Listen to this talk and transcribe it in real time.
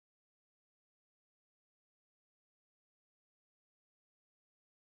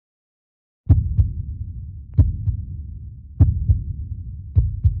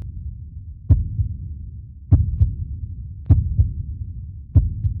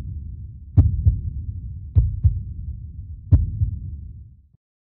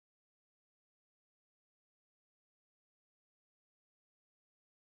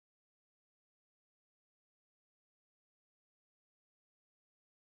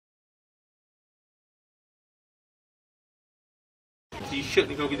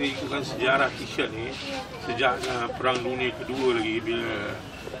t-shirt ni, kalau kita ikutkan sejarah t-shirt ni, sejak Perang Dunia Kedua lagi, bila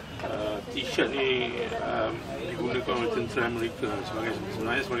t-shirt ni digunakan oleh tentera Amerika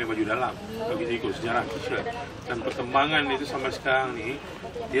sebenarnya sebagai baju dalam, kalau kita ikut sejarah t-shirt. Dan perkembangan itu sampai sekarang ni,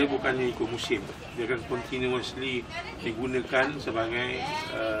 dia bukannya ikut musim, dia akan continuously digunakan sebagai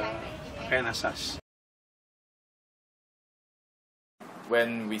pakaian asas.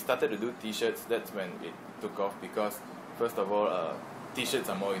 When we started to do t-shirts, that's when it took off, because first of all,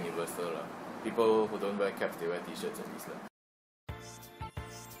 t-shirts are more universal. People who don't wear caps, they wear t-shirts at least.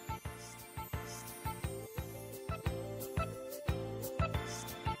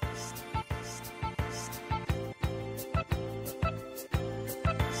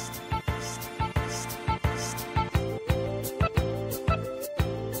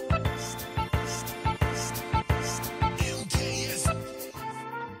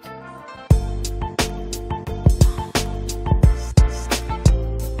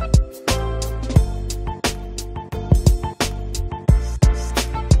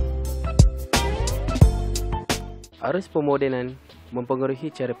 Arus pemodenan mempengaruhi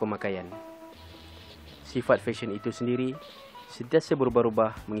cara pemakaian. Sifat fashion itu sendiri sentiasa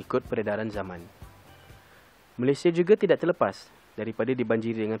berubah-ubah mengikut peredaran zaman. Malaysia juga tidak terlepas daripada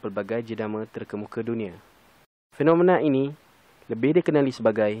dibanjiri dengan pelbagai jenama terkemuka dunia. Fenomena ini lebih dikenali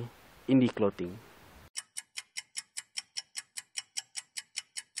sebagai indie clothing.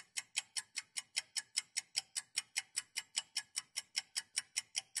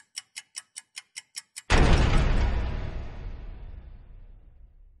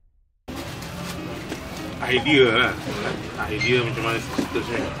 Idea macam mana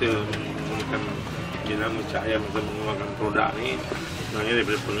seterusnya kita menggunakan jenama Ayam untuk mengeluarkan produk ni, sebenarnya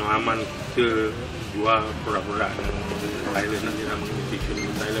daripada pengalaman kita jual produk-produk Thailand, jenama t-shirt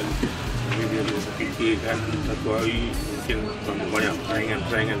Thailand. Kami bila kita fikirkan satu hari mungkin banyak persaingan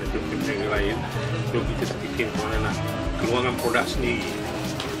dengan negara lain, so kita fikir macam mana nak keluarkan produk sendiri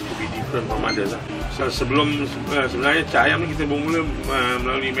to be different from others lah. Sebenarnya Ayam ni kita bermula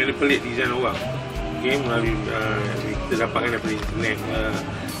melalui manipulate design orang. Melalui kita dapatkan daripada internet.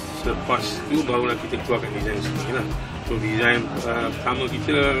 Selepas tu barulah kita keluarkan design sendiri lah. So design pertama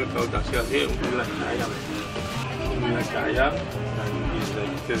kita, kalau tak silap saya, adalah Ayam. Ayam, dan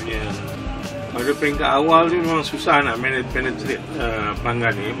kita punya pada peringkat awal tu memang susah nak penetrate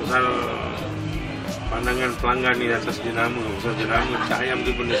pelanggan ni, pasal pandangan pelanggan ni atas jenama. Pasal jenama Ayam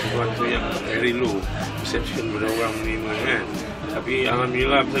tu benda sesuatu yang very low perception pada orang menerima kan. Tapi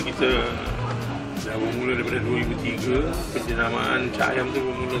alhamdulillah pasal kita dah bermula daripada 2003, penjenamaan Ayam tu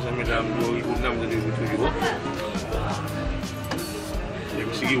bermula sampai dalam 2006 dan 2007.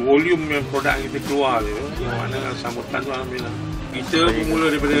 Dari segi volume yang produk kita keluar tu, mana sambutan tu alhamdulillah. Kita bermula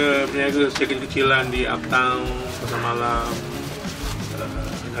daripada berniaga secara kecilan di uptown, pasar malam,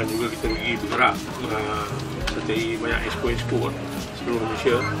 dan juga kita pergi bergerak sertai banyak expo seluruh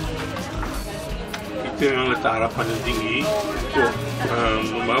Malaysia. Kita memang letak harapan yang tinggi untuk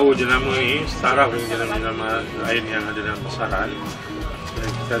membawa jenama ni setaraf dengan jenama lain yang ada dalam pasaran. Dan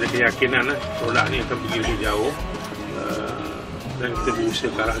kita ada keyakinan produk ni akan pergi lebih jauh, dan kita berusaha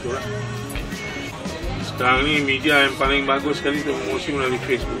ke arah tu lah. Sekarang ni media yang paling bagus sekali untuk promosi melalui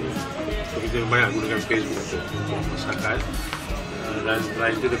Facebook. So, kita banyak gunakan Facebook untuk masakan, dan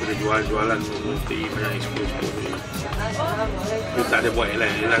selain itu daripada jualan melalui banyak expo ni. Kita tak ada buat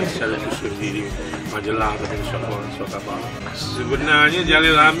elan secara khusus di majalah atau suatu khabar. Sebenarnya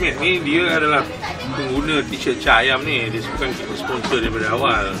Jalil Hamid ni dia adalah pengguna t-shirt Ayam ni, dia bukan kita sponsor daripada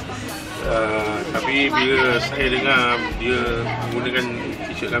awal. Tapi bila saya dengar dia menggunakan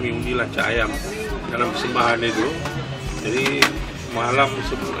t-shirt kami, undilah Ayam dalam persembahan dia tu, jadi malam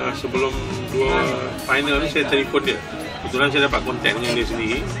sebelum dua final ni saya telefon dia. Kebetulan saya dapat kontak dengan dia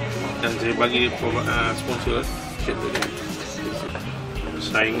sendiri dan saya bagi dia sponsor t-shirt tu dia.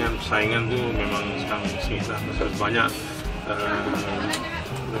 Persaingan tu memang sedang sengit lah, pasal banyak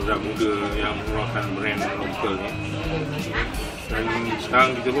budak muda yang mengeluarkan brand lokal ni. Dan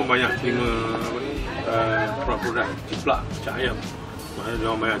sekarang kita pun banyak terima produk ciplak Ayam. Maknanya dia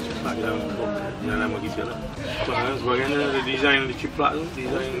orang banyak ciplak dalam nama kita lah. Sebagainya ada design ciplak tu,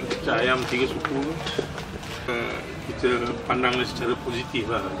 design Ayam 3 suku tu, kita pandang secara positif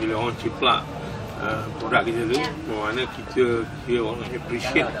lah. Bila orang ciplak produk kita tu, mana kita orang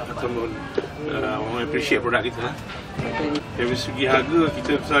appreciate ataupun orang appreciate produk kita lah. Dari segi harga,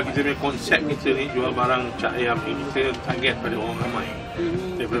 kita punya konsep kita ni jual barang Ayam ni, kita target pada orang ramai,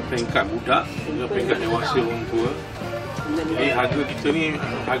 daripada peringkat budak hingga peringkat dewasa, orang tua. Jadi harga kita ni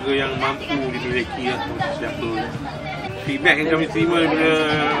harga yang mampu dimiliki lah siapa. Feedback yang kami terima daripada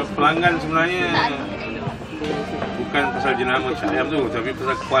pelanggan sebenarnya bukan pasal jenama Cak Ayam tu, tapi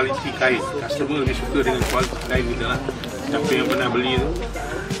pasal kualiti kain. Customer lebih suka dengan kualiti kain kita lah. Siapa yang pernah beli tu,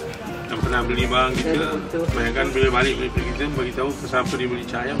 yang pernah beli barang kita, kebanyakan bila balik beli kita beritahu pasal apa dia beli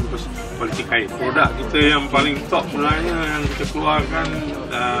Cak Ayam, because kualiti kain. Produk kita yang paling top sebenarnya yang kita keluarkan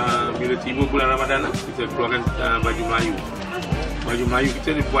bila tiba bulan Ramadan, kita keluarkan baju Melayu. Baju Melayu kita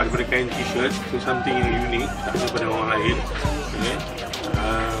dibuat daripada kain t-shirt, itu something yang unik, tak daripada orang lain. Okay.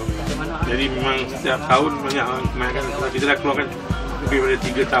 Jadi memang setiap tahun banyak orang kebanyakan, kita dah keluarkan lebih daripada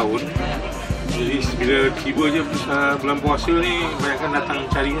 3 tahun. Jadi bila tiba je bulan puasa ni, kebanyakan datang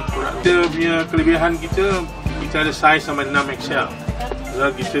cari produk. Kita punya kelebihan kita ada saiz sampai 6XL.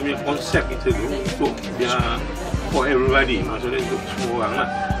 Sebab kita punya konsep kita tu untuk biar for everybody, maksudnya untuk semua orang lah.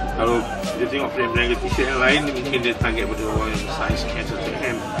 Kalau kita tengok brand-brand t-shirt yang lain, mungkin dia target pada orang yang saiz S atau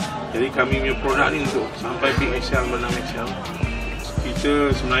M. Jadi kami punya produk ni untuk sampai big XL dan 6XL. Kita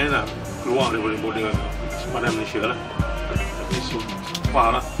sebenarnya nak keluar daripada border sepadan Malaysia lah. Tapi so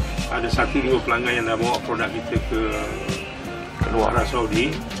lah, ada 1-2 pelanggan yang dah bawa produk kita ke luar Arab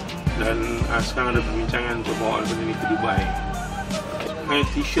Saudi, dan sekarang ada perbincangan untuk bawa benda ni ke Dubai.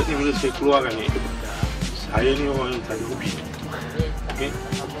 T-shirt ni bila saya keluarkan ni, saya ni orang yang tak ada hobi. Okay?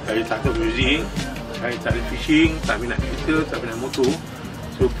 Saya tak tahu muzik, saya tak ada fishing, tak minat kereta, tak minat motor.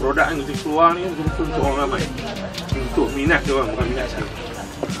 So produk yang kita keluar ni betul-betul untuk orang ramai, untuk minat dia orang, bukan minat saya.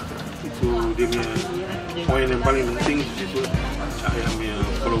 Itu dia punya poin yang paling penting. Itu Cak Ayam punya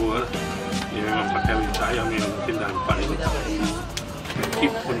follower, dia memang pakai Cak Ayam yang mungkin dah 4 itu.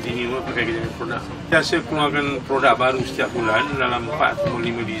 Keep continue pakai kita punya produk. Saya keluarkan produk baru setiap bulan dalam 4 atau 5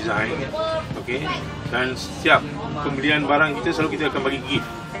 design. Okay? Dan setiap pembelian barang kita selalu kita akan bagi gift.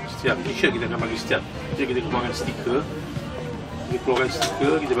 Setiap t-shirt kita akan bagi, setiap kita keluarkan stiker. Kita keluarkan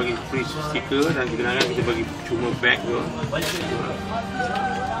stiker, kita bagi free stiker, dan kadang-kadang kita bagi cuma bag tu.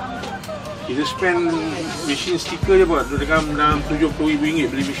 Kita spend mesin stiker je buat dalam RM70,000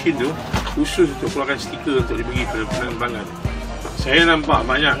 beli mesin tu, khusus untuk keluarkan stiker untuk dibagi pada pelanggan. Saya nampak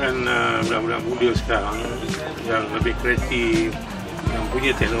banyak kan budak-budak muda sekarang yang lebih kreatif, yang punya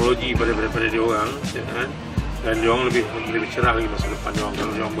teknologi daripada dia orang, kan? Dan dia orang lebih cerah lagi masa depan dia orang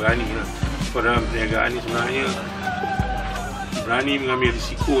kalau dia orang berani lah. Pada perniagaan ni sebenarnya berani mengambil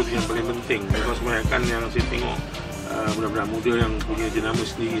risiko tu yang paling penting. Sebab kebanyakan yang saya tengok budak-budak muda yang punya jenama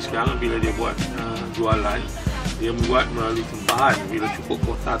sendiri sekarang, bila dia buat jualan, dia membuat melalui tempahan. Bila cukup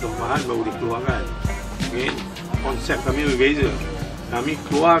kota tempahan baru dia keluarkan. Okay? Konsep kami berbeza. Kami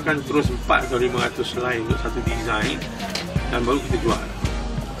keluarkan terus 4 atau 500 helai untuk satu design, dan baru kita jual.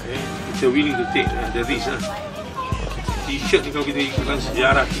 Okay? Kita willing to take the risk lah. T-shirt ni, kalau kita ikutkan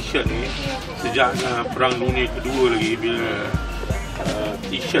sejarah t-shirt ni, sejak Perang Dunia Kedua lagi, bila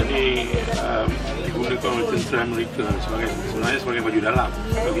t-shirt ni digunakan oleh tentera Amerika sebenarnya sebagai baju dalam.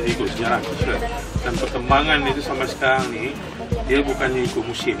 Kalau kita ikut sejarah t-shirt, dan perkembangan dia tu sampai sekarang ni, dia bukannya ikut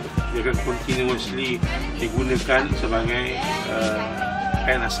musim, dia akan continuously digunakan sebagai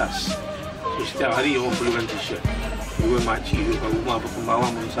kain asas. So setiap hari orang perlukan t-shirt. Dua makcik tu kat rumah apa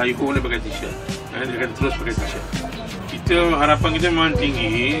pembawang pun, saya pun boleh pakai t-shirt, dan dia akan terus pakai t-shirt. Kita harapan kita memang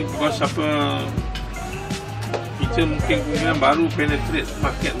tinggi, because apa, kita mungkin baru penetrate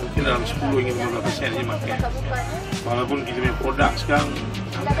market mungkin dalam 10 hingga 15% je market. Walaupun kita punya produk sekarang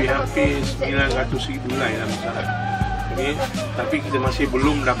hampir 900,000 line dalam masyarakat. Okay? Tapi kita masih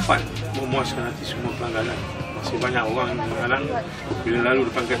belum dapat memuaskan hati semua pelanggan. Masih banyak orang yang kadang bila lalu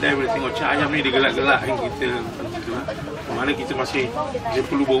depan kedai, bila tengok Cak Ayam ni, dia gelak-gelak kan kita. Mana kita masih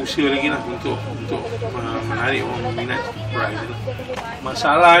perlu berusaha lagi lah untuk menarik orang meminat produk kita.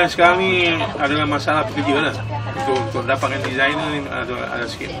 Masalah yang sekarang ni adalah masalah pekerja lah. Untuk dapatkan designer ni ada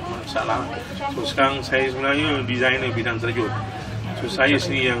sikit masalah. So sekarang saya sebenarnya designer bidang terjun. So saya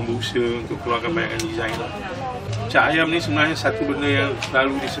sendiri yang berusaha untuk keluarkan banyakkan design. Cak Ayam ni sebenarnya satu benda yang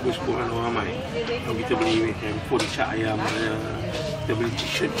selalu disebut-sebutkan orang ramai. Kalau kita beli handphone Cak Ayam, kita beli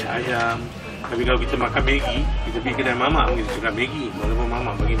t-shirt Cak Ayam. Tapi kalau kita makan Maggi, kita pergi kedai mamak, kita cakap Maggi, walaupun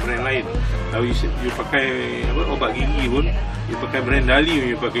mamak bagi brand lain. Kalau you pakai obat gigi pun, you pakai brand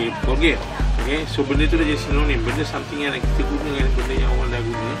Dali, you pakai Colgate. Okay? So benda tu dah jadi sinonim, benda something yang kita guna dengan benda yang orang dah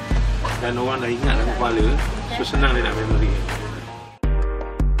guna, dan orang dah ingat dalam kepala, so senang dia nak memory.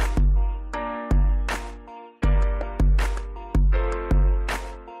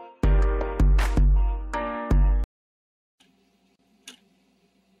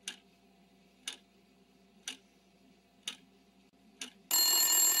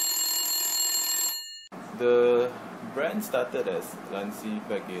 The brand started as Lansi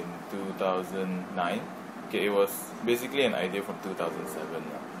back in 2009. Okay, it was basically an idea from 2007.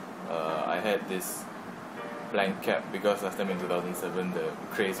 I had this blank cap because last time in 2007 the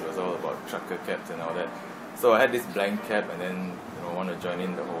craze was all about trucker caps and all that. So I had this blank cap, and then want to join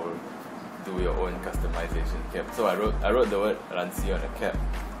in the whole do your own customization cap. So I wrote the word Lansi on the cap,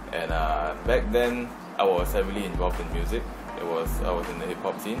 and back then I was heavily involved in music. I was in the hip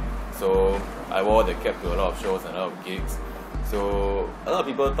hop scene, so I wore the cap to a lot of shows and a lot of gigs. So a lot of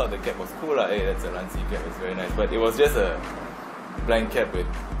people thought the cap was cool, like, hey, that's a Lansi cap, it's very nice. But it was just a blank cap with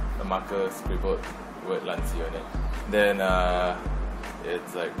a marker scribbled word Lansi on it. Then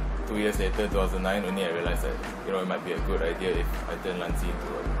it's like 2 years later, 2009, only I realized that it might be a good idea if I turn Lansi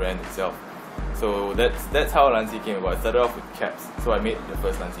into a brand itself. So that's how Lansi came about. I started off with caps. So I made the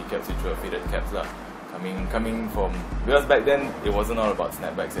first Lansi caps, which were fitted caps lah. Coming from, because back then it wasn't all about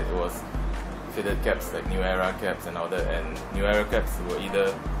snapbacks, it was fitted caps like New Era caps and all that. And New Era caps were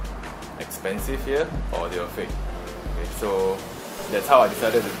either expensive here or they were fake. Okay, so that's how I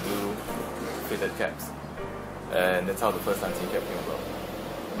decided to do fitted caps, and that's how the first Lansi cap came about.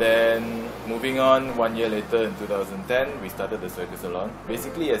 Then moving on, 1 year later in 2010, we started the Circus Salon,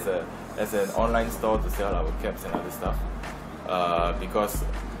 basically as an online store to sell our caps and other stuff. Because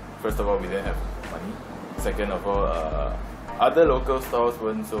first of all, we didn't have money. Second of all, other local stores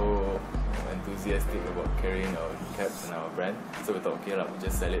weren't so enthusiastic about carrying our caps and our brand. So we thought, okay, we'll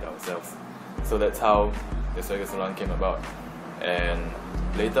just sell it ourselves. So that's how the Circus Salon came about. And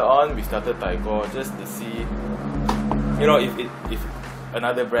later on, we started Taiko just to see, if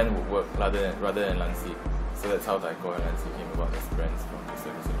another brand would work rather than Lansi. So that's how Taiko and Lansi came about as brands from the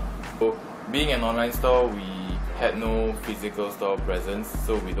Circus Salon. So being an online store, we had no physical store presence,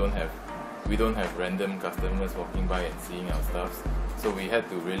 so we don't have random customers walking by and seeing our stuff. So we had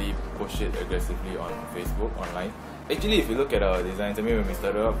to really push it aggressively on Facebook, online. Actually, if you look at our designs, when we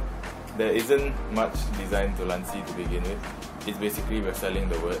started off, there isn't much design to Lansi to begin with. It's basically we're selling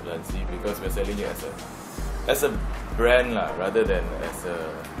the word Lansi because we're selling it as a brand lah, rather than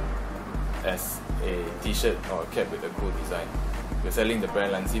as a t-shirt or a cap with a cool design. We're selling the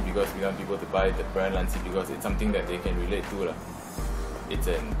brand Lansi because we want people to buy the brand Lansi because it's something that they can relate to lah. It's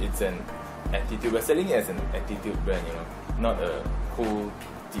an attitude. We're selling it as an attitude brand, not a cool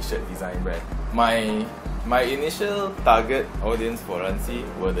t-shirt design brand. My initial target audience for Lansi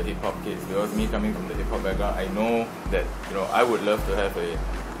were the hip hop kids, because me coming from the hip hop background, I know that I would love to have a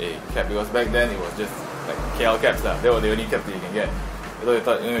cap, because back then it was just like KL caps lah. They were the only caps that you can get. So I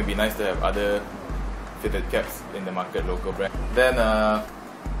thought it'd be nice to have other fitted caps in the market, local brand. Then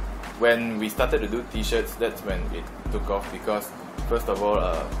when we started to do t-shirts, that's when it took off, because first of all,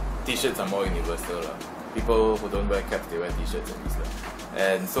 t-shirts are more universal. People who don't wear caps, they wear t-shirts at least.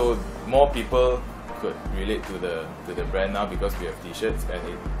 And so more people could relate to the brand now because we have t-shirts, and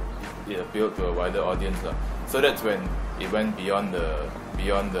it appealed to a wider audience. So that's when it went beyond the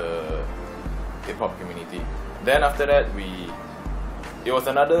hip hop community. Then after that, it was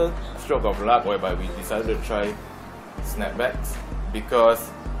another stroke of luck whereby we decided to try snapbacks, because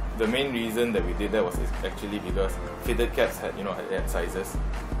the main reason that we did that was actually because fitted caps had sizes,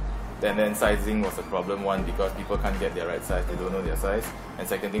 and then sizing was a problem. One, because people can't get their right size, they don't know their size, and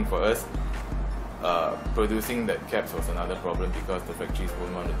second thing for us, producing that caps was another problem because the factories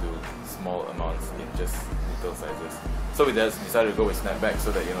wouldn't want to do small amounts in just little sizes. So we just decided to go with snapbacks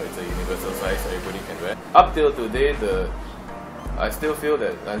so that it's a universal size everybody can wear. Up till today, I still feel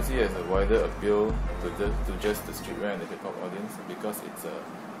that Lansi has a wider appeal to just the streetwear and the hip hop audience, because it's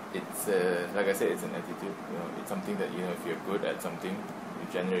like I said, it's an attitude. It's something that if you're good at something, you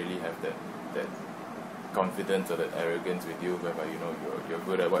generally have that confidence or that arrogance with you, whereby you're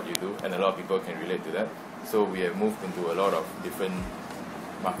good at what you do, and a lot of people can relate to that. So we have moved into a lot of different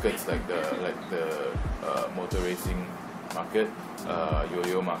markets, like the motor racing market,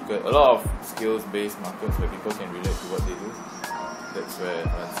 yo-yo market, a lot of skills-based markets where people can relate to what they do. That's where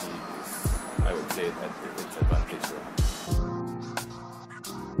Lansi is, I would say, at its advantage.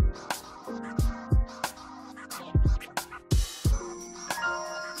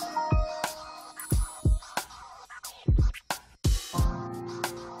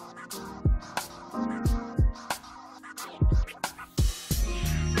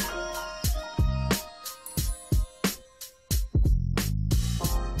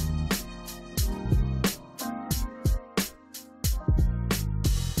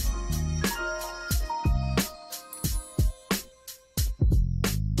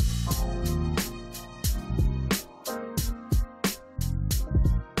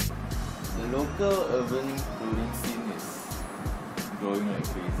 Local urban clothing scene is growing like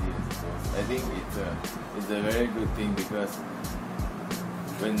crazy, I suppose. I think it's a very good thing, because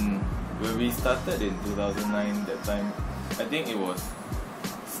when we started in 2009, that time, I think it was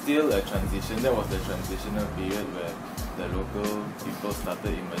still a transition. That was the transitional period where the local people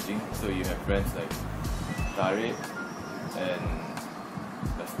started emerging. So you have brands like tarik and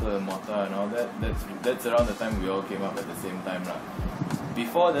duster and mortar and all that. That's around the time we all came up at the same time lah.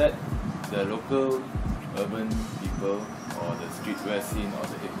 Before that, the local urban people or the streetwear scene or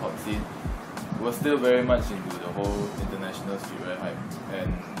the hip hop scene was still very much into the whole international streetwear hype.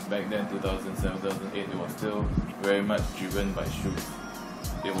 And back then, 2007, 2008, it was still very much driven by shoes.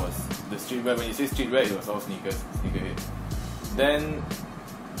 It was the streetwear. When you say streetwear, it was all sneakers, sneakerhead. Then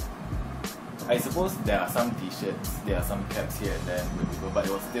I suppose there are some t-shirts, there are some caps here and there with people, but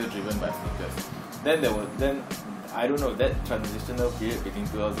it was still driven by sneakers. Then I don't know, that transitional period between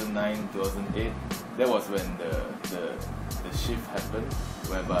 2009 2008, that was when the shift happened,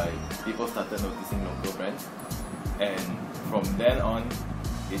 whereby people started noticing local brands, and from then on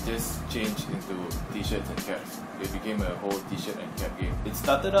it just changed into t-shirts and caps. It became a whole t-shirt and cap game. It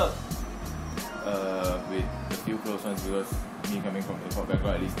started out with a few close ones, because me coming from hip hop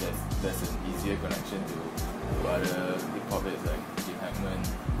background, at least there's an easier connection to other hip hop heads like Jim Hackman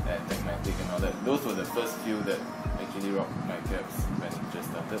and Tagmatic and all that. Those were the first few that actually rocked my caps when it just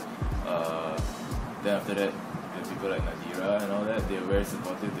started. Then after that, the people like Nadira and all that, they were very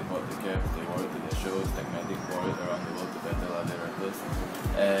supportive. They bought the caps, they wore it to their shows. Tagmatic wore it around the world to battle other rappers.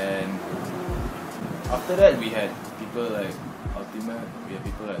 And after that, we had people like Ultimate, we had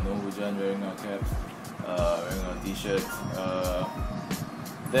people like No Hujan wearing our caps, wearing our t-shirts.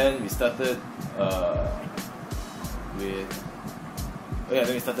 Then we started then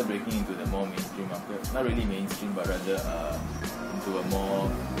we started breaking into the more mainstream market. Not really mainstream, but rather into a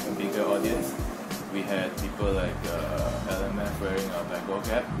bigger audience. We had people like LMF wearing a Bengal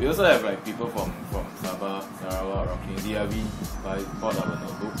cap. We also have like people from Sabah, Sarawak rocking DRV, bought our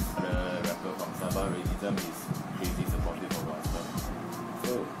notebooks. The rapper from Sabah, Racism, is crazy supportive of our stuff.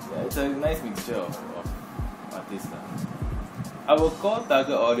 So yeah, it's a nice mixture of artists. Our core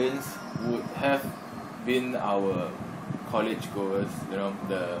target audience would have been our college goers, you know,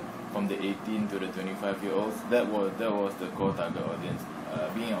 from the 18 to the 25-year-olds. That was the core target audience.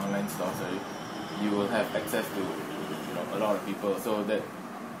 Being an online store, you will have access to, you know, a lot of people, so that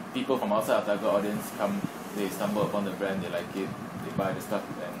people from outside our target audience come, they stumble upon the brand, they like it, they buy the stuff.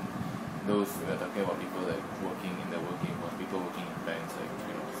 And those, we're talking about people like working in the working world, people working in banks like,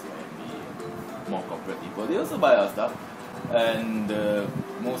 you know, CIMB, more corporate people, they also buy our stuff. And the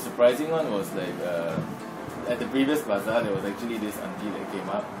most surprising one was like at the previous bazaar, there was actually this auntie that came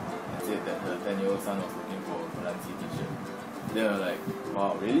up and said that her 10-year-old son was looking for a Lansi t-shirt. They were like,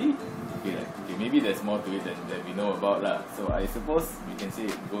 wow, really? Okay, maybe there's more to it than we know about lah. So I suppose we can say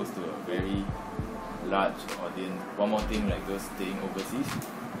it goes to a very large audience. One more thing, like those staying overseas,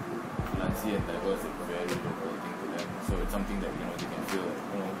 Lansi and Tiger is a very local thing to them. So it's something that, you know, they can feel,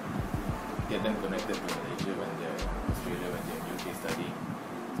 you know, get them connected to Malaysia when they're in Australia, when they're in UK studying.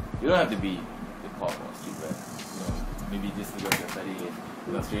 You don't have to be hip hop or streetwear. You know, maybe just because you're studying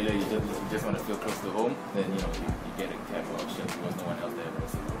in Australia, you just want to feel close to home. Then, you know, you get a cap or a shirt because no one else there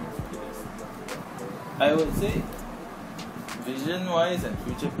was. I would say, vision-wise and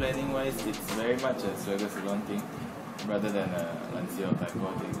future planning-wise, it's very much a Swagger Salon thing rather than a Lansi or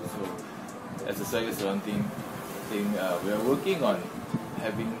Taekwondo thing. So, as a Swagger Salon thing, we are working on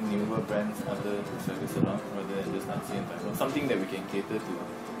having newer brands under the Swagger Salon rather than just Lansi and Taekwondo. Something that we can cater to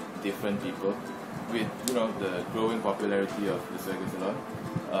different people. With, you know, the growing popularity of the Swagger Salon,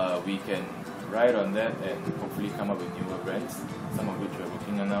 we can ride on that and hopefully come up with newer brands, some of which we're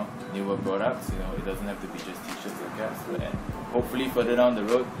working on now, newer products. You know, it doesn't have to be just t-shirts or caps, and hopefully further down the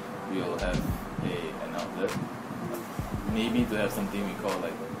road we'll have an outlet, maybe to have something we call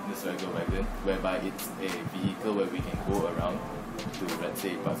like the Swagger Wagon, whereby it's a vehicle where we can go around to, let's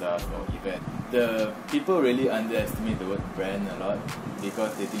say, bazaars or events. The people really underestimate the word brand a lot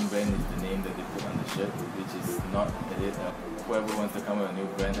because they think brand is the name that they put on the shirt, which is not it. Whoever wants to come up with a new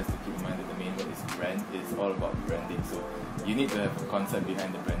brand has to keep in mind that the main word is brand. It's all about branding. So you need to have a concept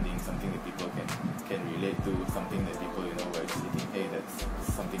behind the branding, something that people can relate to, something that people, you know, where you think, hey, that's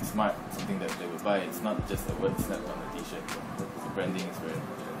something smart, something that they would buy. It's not just a word slapped on a t-shirt. So branding is very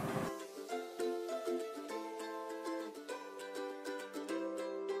important.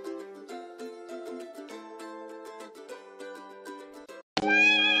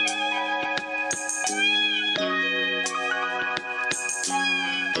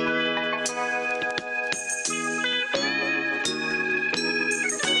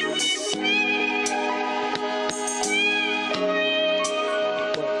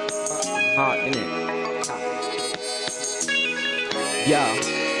 Hot, innit? Yo.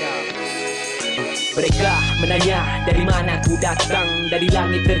 Mereka menanya dari mana ku datang, dari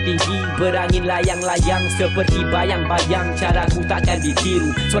langit tertinggi, berangin layang-layang seperti bayang-bayang. Caraku takkan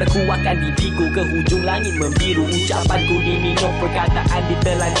ditiru, suaraku akan dibiku ke hujung langit membiru. Ucapanku diminum, perkataan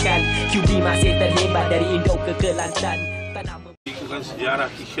ditelankan. QB masih terhebat dari Indo ke Kelantan. Ikutkan sejarah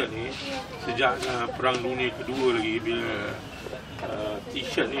t-shirt ni sejak Perang Dunia Kedua lagi, bila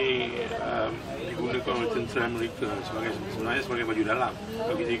t-shirt ni digunakan oleh tentera Amerika sebenarnya sebagai baju dalam.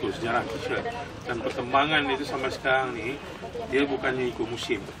 Kalau kita ikut sejarah t-shirt dan perkembangan itu sampai sekarang ni, dia bukannya ikut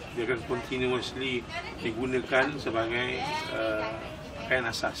musim, dia akan continuously digunakan sebagai pakaian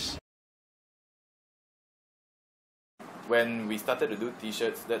asas. When we started to do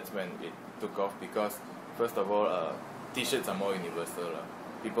t-shirts, that's when it took off, because first of all, t-shirts are more universal.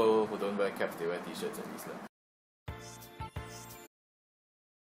 People who don't wear caps, they wear t-shirts at least.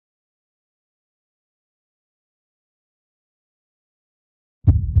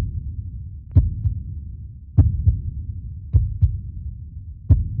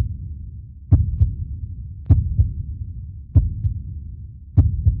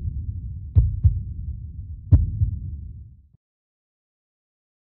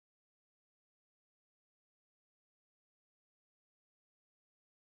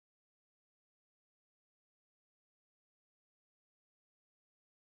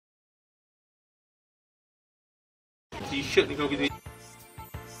 T-shirt ni kalau kita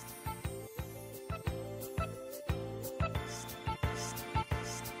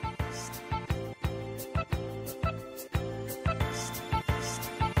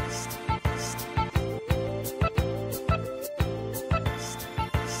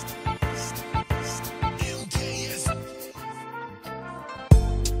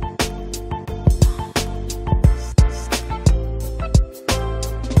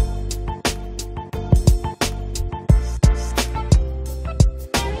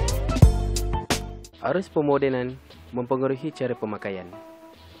Arus pemodenan mempengaruhi cara pemakaian.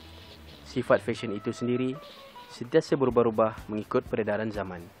 Sifat fashion itu sendiri sentiasa berubah-ubah mengikut peredaran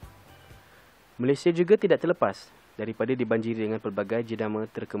zaman. Malaysia juga tidak terlepas daripada dibanjiri dengan pelbagai jenama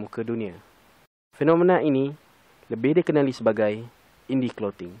terkemuka dunia. Fenomena ini lebih dikenali sebagai indie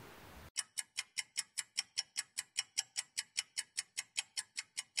clothing.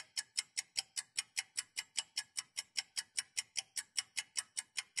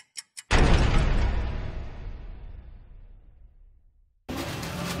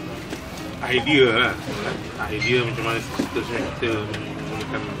 idea macam mana seterusnya kita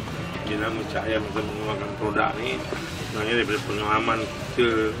menggunakan jenama Ayam untuk mengeluarkan produk ni, sebenarnya daripada pengalaman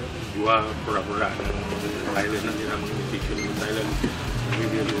kita jual produk-produk Thailand dan jenama t-shirt di Thailand. Tapi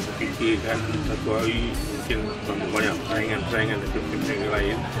bila kita fikirkan satu hari mungkin banyak persaingan dengan yang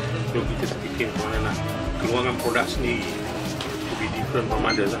lain, so kita fikir macam mana nak keluarkan produk sendiri to be different from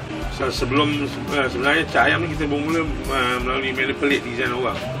others lah. So, sebenarnya Ayam ni kita bermula melalui manipulate design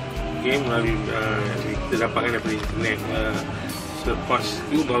orang. Okay, melalui kita dapatkan daripada internet. Selepas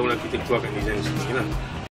tu barulah kita keluarkan design sendiri lah.